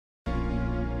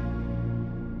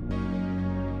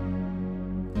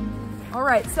All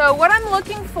right, so what I'm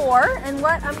looking for and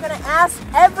what I'm gonna ask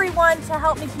everyone to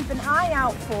help me keep an eye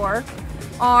out for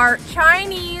are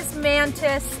Chinese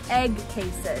mantis egg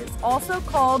cases, also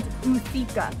called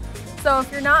uthika. So if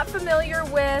you're not familiar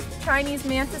with Chinese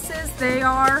mantises, they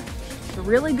are the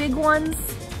really big ones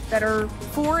that are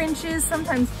 4 inches,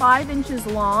 sometimes 5 inches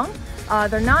long.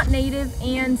 They're not native,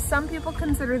 and some people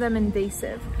consider them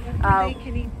invasive. They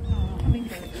can eat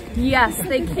hummingbirds. Yes,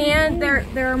 they can.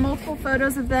 There are multiple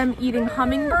photos of them eating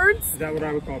hummingbirds. Is that what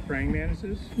I would call praying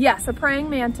mantises? Yes, a praying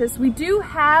mantis. We do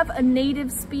have a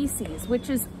native species, which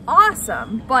is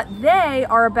awesome, but they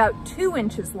are about 2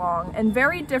 inches long and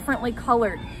very differently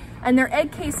colored, and their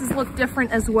egg cases look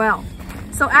different as well.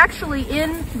 So actually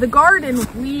in the garden,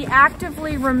 we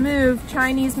actively remove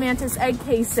Chinese mantis egg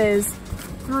cases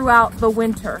throughout the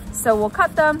winter. So we'll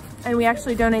cut them and we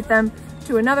actually donate them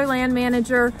to another land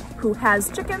manager who has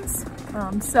chickens,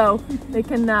 so they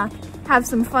can have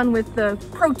some fun with the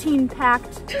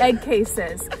protein-packed egg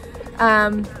cases.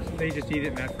 They just eat it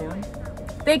in that form?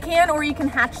 They can, or you can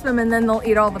hatch them and then they'll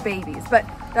eat all the babies. But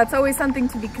that's always something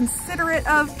to be considerate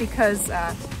of, because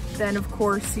then of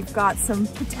course you've got some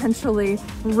potentially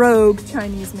rogue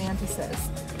Chinese mantises.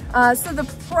 So the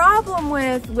problem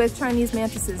with Chinese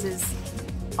mantises is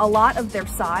a lot of their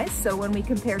size. So when we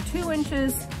compare 2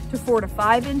 inches to 4 to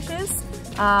 5 inches,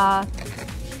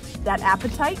 that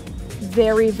appetite,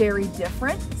 very, very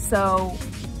different. So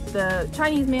the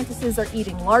Chinese mantises are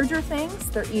eating larger things,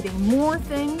 they're eating more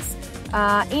things,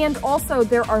 and also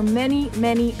there are many,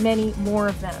 many, many more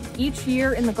of them. Each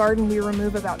year in the garden we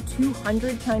remove about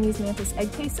 200 Chinese mantis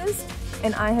egg cases,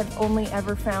 and I have only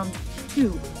ever found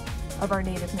 2 of our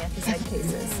native mantis egg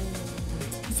cases.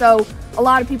 So a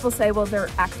lot of people say, well, they're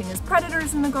acting as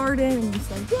predators in the garden, and you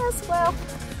say, yes, well,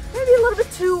 maybe a little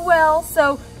bit too well.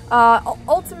 So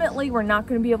ultimately, we're not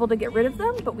going to be able to get rid of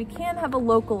them, but we can have a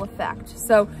local effect.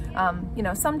 So, you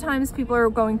know, sometimes people are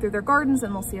going through their gardens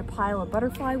and they'll see a pile of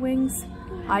butterfly wings.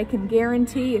 I can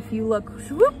guarantee if you look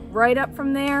whoop, right up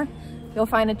from there, you'll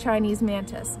find a Chinese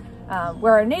mantis,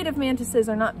 where our native mantises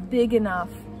are not big enough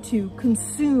to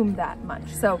consume that much.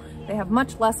 So they have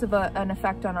much less of an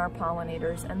effect on our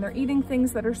pollinators, and they're eating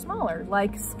things that are smaller,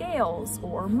 like scales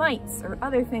or mites or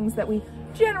other things that we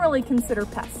generally consider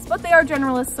pests. But they are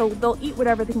generalists, so they'll eat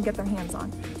whatever they can get their hands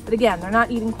on. But again, they're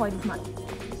not eating quite as much.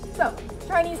 So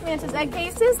Chinese mantis egg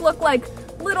cases look like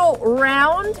little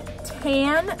round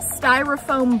tan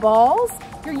styrofoam balls.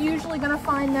 You're usually going to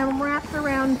find them wrapped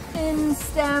around thin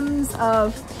stems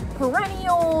of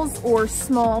perennials or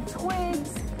small twigs,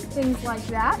 things like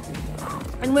that.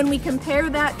 And when we compare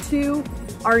that to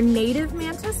our native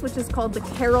mantis, which is called the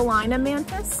Carolina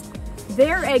mantis,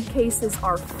 their egg cases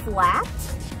are flat,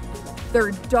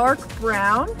 they're dark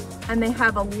brown, and they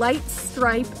have a light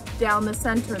stripe down the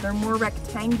center. They're more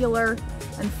rectangular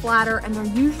and flatter, and they're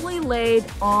usually laid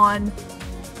on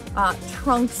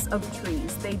trunks of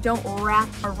trees. They don't wrap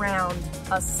around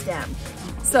a stem.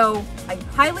 So I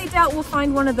highly doubt we'll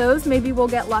find one of those. Maybe we'll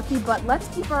get lucky, but let's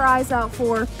keep our eyes out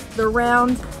for the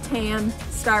round tan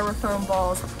styrofoam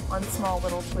balls on small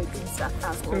little twigs and stuff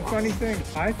as well. So funny thing,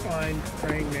 I find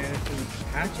praying mantises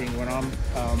hatching when I'm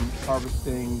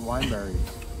harvesting wineberries.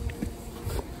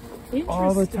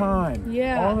 All the time.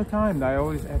 Yeah. All the time. I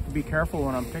always have to be careful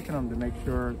when I'm picking them to make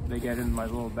sure they get in my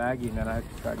little baggie, and then I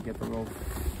have to try to get the little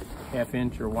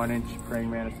half-inch or 1-inch praying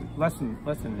mantis, less than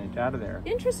an inch out of there.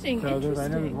 Interesting. So I know there's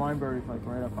interesting. wineberries like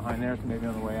right up behind there, so maybe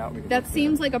on the way out we can. That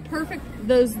seems like a perfect,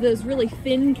 those really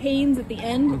thin canes at the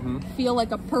end feel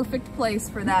like a perfect place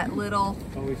for that little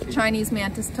Chinese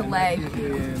mantis to lay.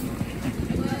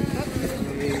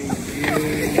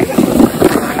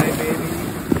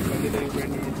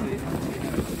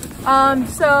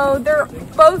 So they're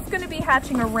both going to be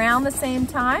hatching around the same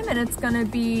time, and it's going to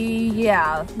be,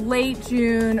 yeah, late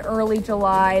June, early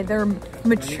July. They're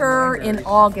mature in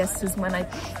August is when I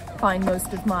find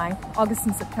most of my, August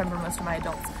and September, most of my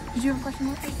adults. Did you have a question,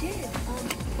 Mark? I did.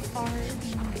 Are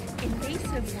the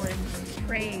invasive ones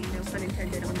preying, no pun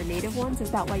intended, on the native ones?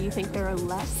 Is that why you think there are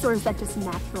less, or is that just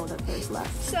natural that there's less?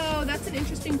 So that's an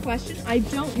interesting question. I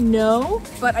don't know,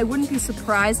 but I wouldn't be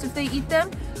surprised if they eat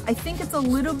them. I think it's a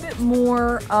little bit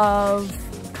more of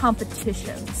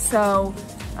competition. So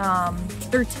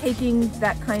they're taking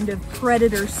that kind of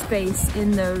predator space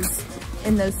in those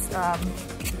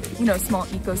you know, small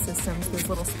ecosystems, those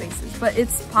little spaces. But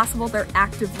it's possible they're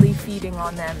actively feeding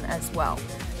on them as well.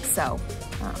 So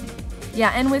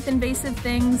yeah, and with invasive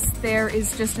things, there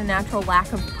is just a natural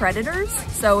lack of predators.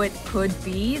 So it could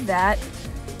be that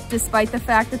despite the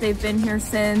fact that they've been here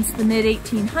since the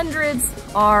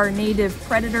mid-1800s, our native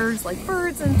predators like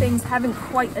birds and things haven't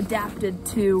quite adapted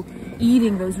to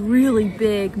eating those really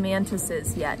big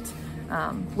mantises yet.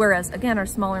 Whereas again, our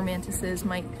smaller mantises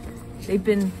they've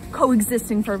been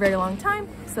coexisting for a very long time,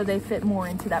 so they fit more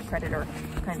into that predator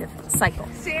kind of cycle.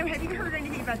 Sam, have you heard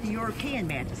anything about the European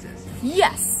mantises?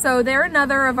 Yes, so they're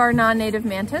another of our non-native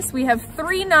mantis. We have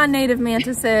 3 non-native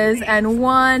mantises and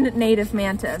 1 native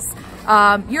mantis.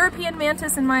 European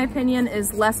mantis, in my opinion,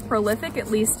 is less prolific,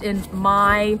 at least in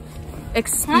my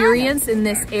experience in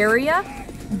this area.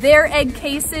 Their egg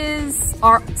cases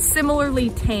are similarly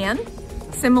tan,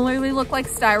 similarly look like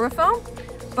styrofoam,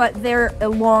 but they're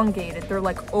elongated. They're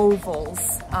like ovals,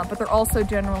 but they're also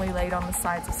generally laid on the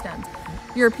sides of stems.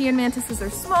 European mantises are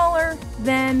smaller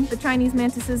than the Chinese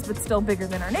mantises, but still bigger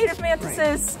than our native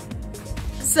mantises.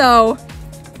 Right. So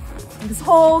this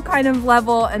whole kind of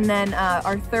level, and then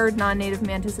our third non-native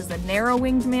mantis is a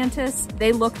narrow-winged mantis.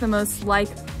 They look the most like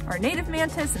our native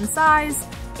mantis in size,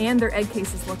 and their egg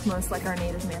cases look most like our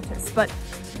native mantis. But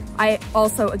I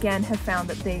also, again, have found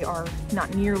that they are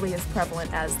not nearly as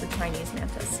prevalent as the Chinese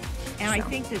mantis. And I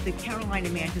think that the Carolina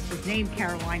mantis was named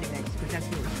Carolina mantis because that's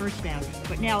where it was first found,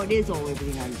 but now it is all over the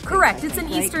United States. Correct, it's an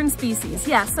eastern species,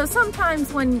 yeah. So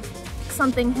sometimes when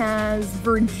something has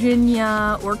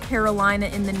Virginia or Carolina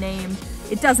in the name,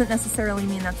 it doesn't necessarily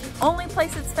mean that's the only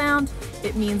place it's found.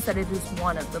 It means that it is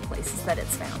one of the places that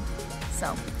it's found.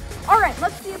 So, all right,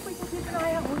 let's see if we can keep an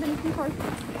eye out. We're gonna keep our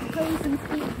toes and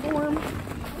feet warm.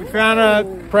 We found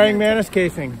a praying mantis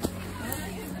casing.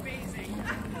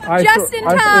 Just in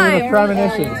time. It was a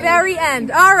premonition. Very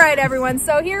end. All right, everyone.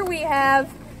 So here we have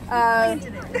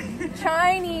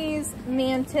Chinese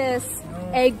mantis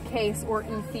egg case, or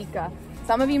Uthika.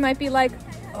 Some of you might be like,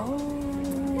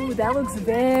 oh, that looks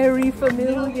very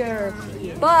familiar.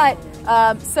 But,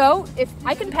 so if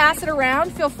I can pass it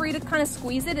around, feel free to kind of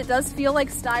squeeze it. It does feel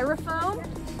like styrofoam.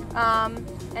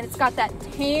 And it's got that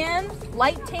tan,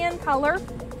 light tan color.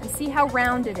 And see how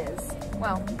round it is.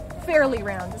 Well, fairly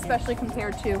round, especially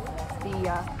compared to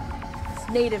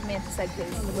the native mantis egg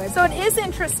case. So it is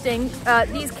interesting.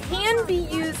 These can be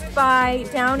used by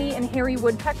downy and hairy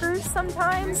woodpeckers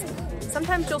sometimes.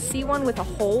 Sometimes you'll see one with a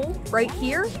hole right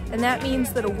here, and that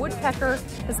means that a woodpecker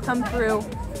has come through,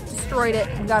 destroyed it,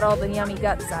 and got all the yummy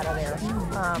guts out of there.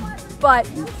 But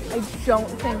I don't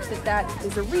think that that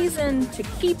is a reason to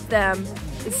keep them,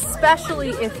 especially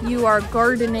if you are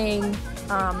gardening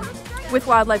with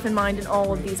wildlife in mind in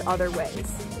all of these other ways.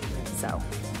 So,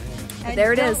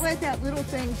 there it is. Don't let that little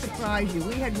thing surprise you.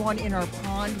 We had one in our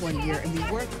pond one year, and we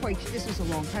weren't quite, this was a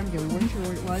long time ago, we weren't sure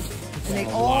what it was. And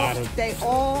they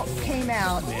all came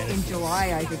out in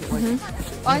July, I think it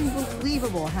was.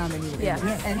 Unbelievable how many were in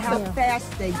there, and how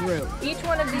fast they grew. Each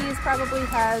one of these probably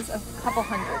has a couple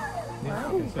hundred.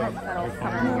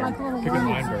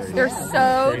 They're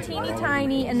so teeny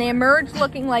tiny, and they emerge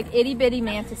looking like itty bitty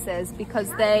mantises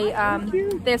because they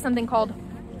have something called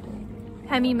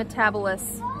hemimetabolous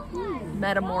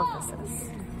metamorphosis,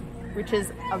 which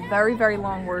is a very, very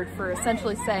long word for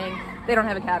essentially saying they don't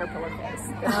have a caterpillar phase,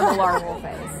 they don't have a larval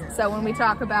phase. So when we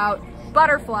talk about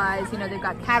butterflies, you know, they've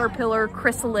got caterpillar,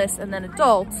 chrysalis, and then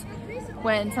adult.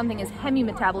 When something is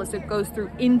hemimetabolous, it goes through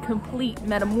incomplete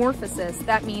metamorphosis.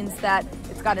 That means that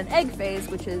it's got an egg phase,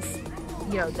 which is,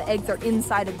 you know, the eggs are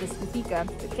inside of this Uthika,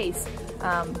 the case.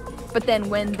 But then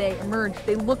when they emerge,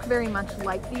 they look very much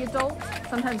like the adult.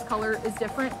 Sometimes color is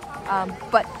different,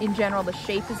 but in general, the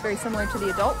shape is very similar to the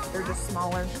adult. They're just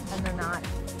smaller, and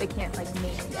they can't like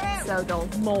mate yet. So they'll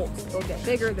molt, they'll get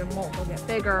bigger, they'll molt, they'll get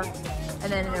bigger.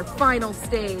 And then in their final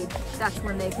stage, that's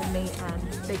when they can mate and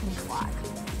they can fly.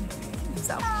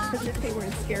 So. Because if they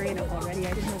weren't scary enough already,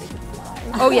 I didn't know they could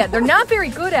fly. Oh yeah, they're not very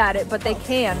good at it, but they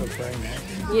can.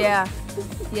 Yeah,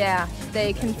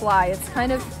 they can fly. It's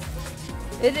kind of,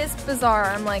 it is bizarre.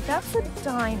 I'm like, that's a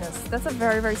dinosaur. That's a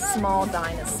very, very small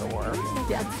dinosaur.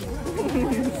 Yeah.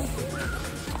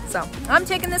 So, I'm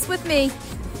taking this with me.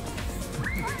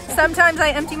 Sometimes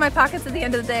I empty my pockets at the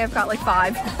end of the day. I've got like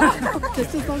 5.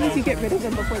 Just as long as you get rid of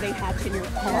them before they hatch in your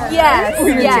car.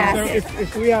 Yes. So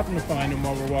if we happen to find them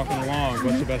while we're walking along,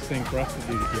 what's the best thing for us to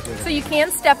do to keep rid of them? So you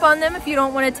can step on them if you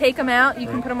don't want to take them out. You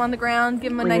can put them on the ground,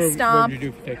 give them a nice stomp. What do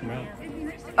you do if you take them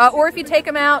out? Or if you take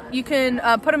them out, you can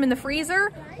put them in the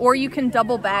freezer, or you can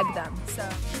double bag them. So.